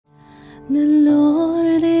The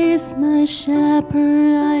Lord is my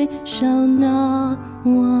shepherd, I shall not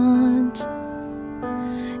want.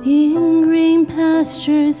 In green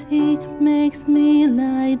pastures he makes me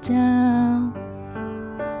lie down.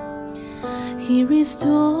 He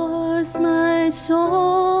restores my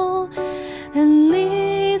soul and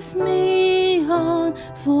leads me on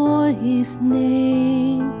for his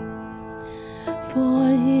name, for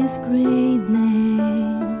his great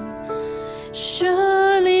name.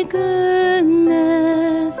 Surely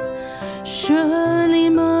goodness, surely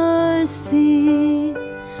mercy,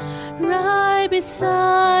 right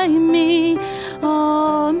beside me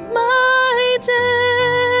all my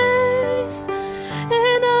days,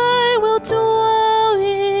 and I will dwell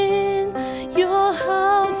in your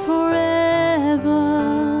house forever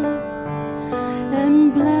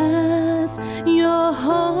and bless your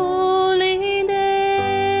holy name.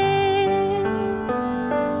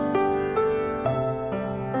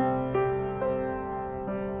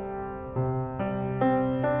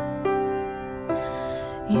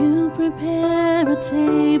 You prepare a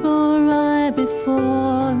table right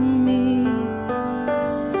before me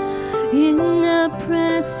in the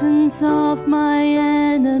presence of my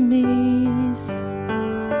enemies.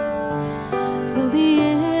 Though the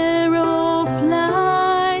arrow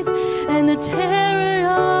flies and the terror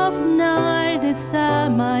of night is at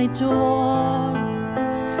my door,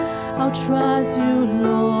 I'll trust you,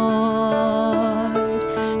 Lord.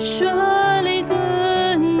 Surely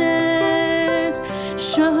goodness,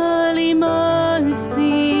 surely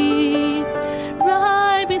mercy,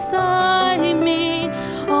 right beside me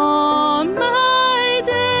all my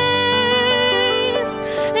days,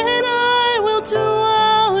 and I will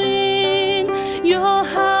dwell in your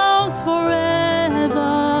house forever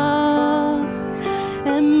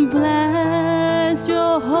and bless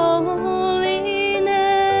your holy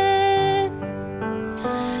name.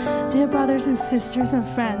 Dear brothers and sisters and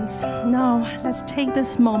friends, now let's take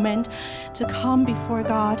this moment to come before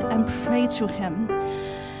God and pray to him.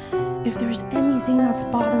 If there's anything that's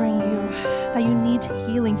bothering you, that you need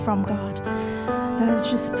healing from God, let us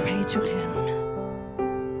just pray to him.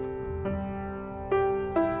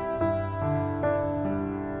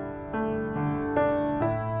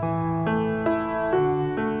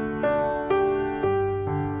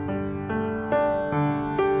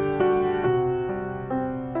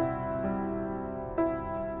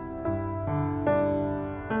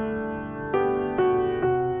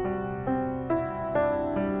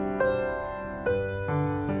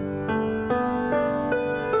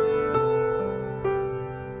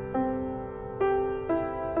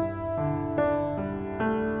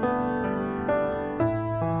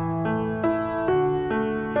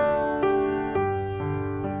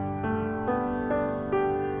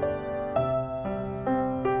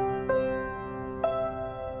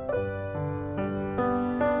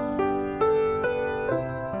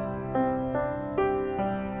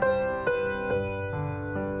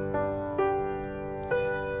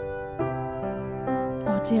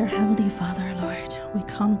 Dear Heavenly Father, Lord, we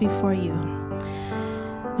come before you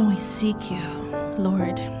and we seek you,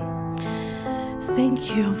 Lord.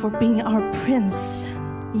 Thank you for being our Prince.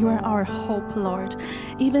 You are our hope, Lord.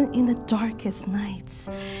 Even in the darkest nights,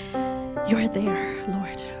 you're there,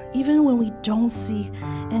 Lord. Even when we don't see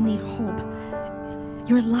any hope,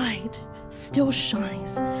 your light still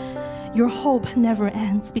shines. Your hope never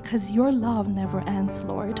ends because your love never ends,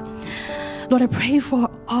 Lord. Lord, I pray for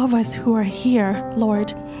all of us who are here,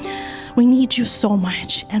 Lord. We need you so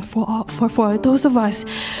much. And for those of us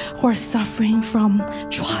who are suffering from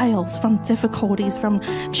trials, from difficulties, from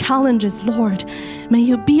challenges, Lord, may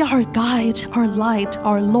you be our guide, our light,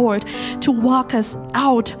 our Lord, to walk us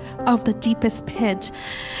out of the deepest pit.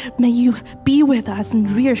 May you be with us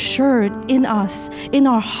and reassured in us, in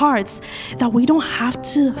our hearts, that we don't have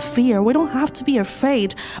to fear, we don't have to be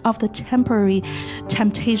afraid of the temporary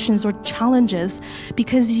temptations or challenges,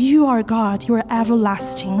 because you are God, you are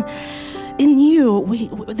everlasting. In you,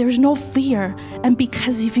 there's no fear, and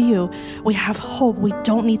because of you, we have hope. We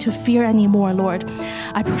don't need to fear anymore, Lord.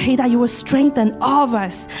 I pray that you will strengthen all of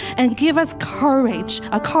us and give us courage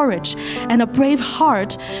and a brave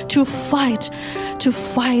heart to fight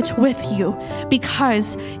with you,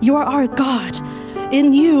 because you are our God.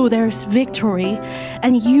 In you, there's victory,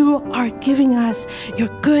 and you are giving us your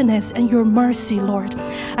goodness and your mercy, Lord.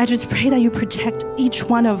 I just pray that you protect each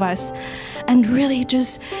one of us and really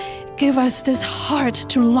just give us this heart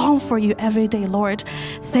to long for you every day, Lord.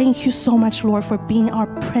 Thank you so much, Lord, for being our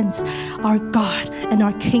Prince, our God, and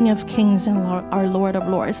our King of Kings and our Lord of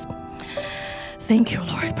Lords. Thank you,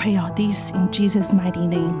 Lord. Pray all these in Jesus' mighty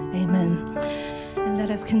name. Amen. And let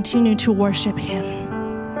us continue to worship him.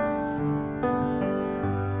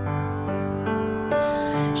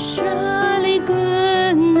 Surely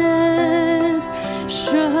goodness,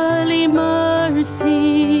 surely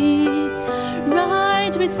mercy,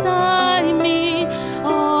 right beside me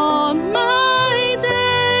all my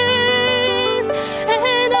days,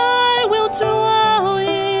 and I will dwell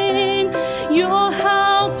in your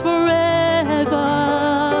house forever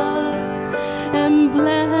and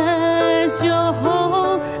bless your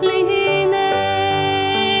holy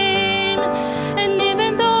name. And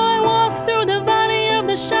even though I walk through the valley of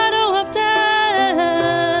the shadow of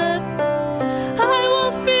death, I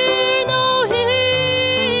will fear no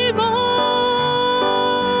evil.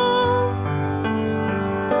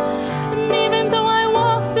 And even though I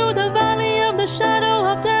walk through the valley of the shadow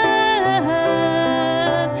of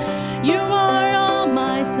death, you are on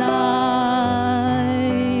my side.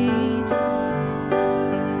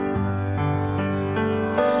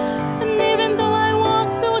 And even though I walk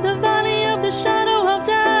through the valley of the shadow of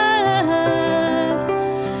death,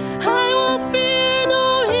 I will fear no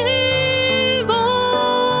evil.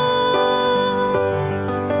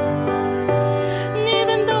 And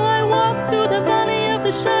even though I walk through the valley of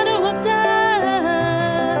the shadow of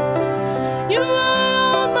death, you are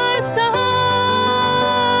on my side.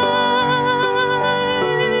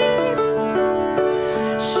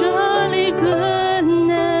 Surely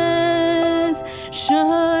goodness,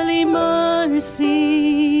 surely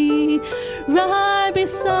mercy, right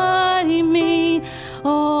beside me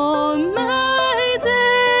all my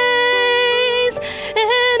days,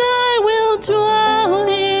 and I will dwell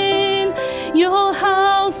in your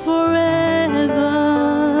house forever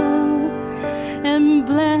and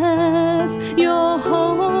bless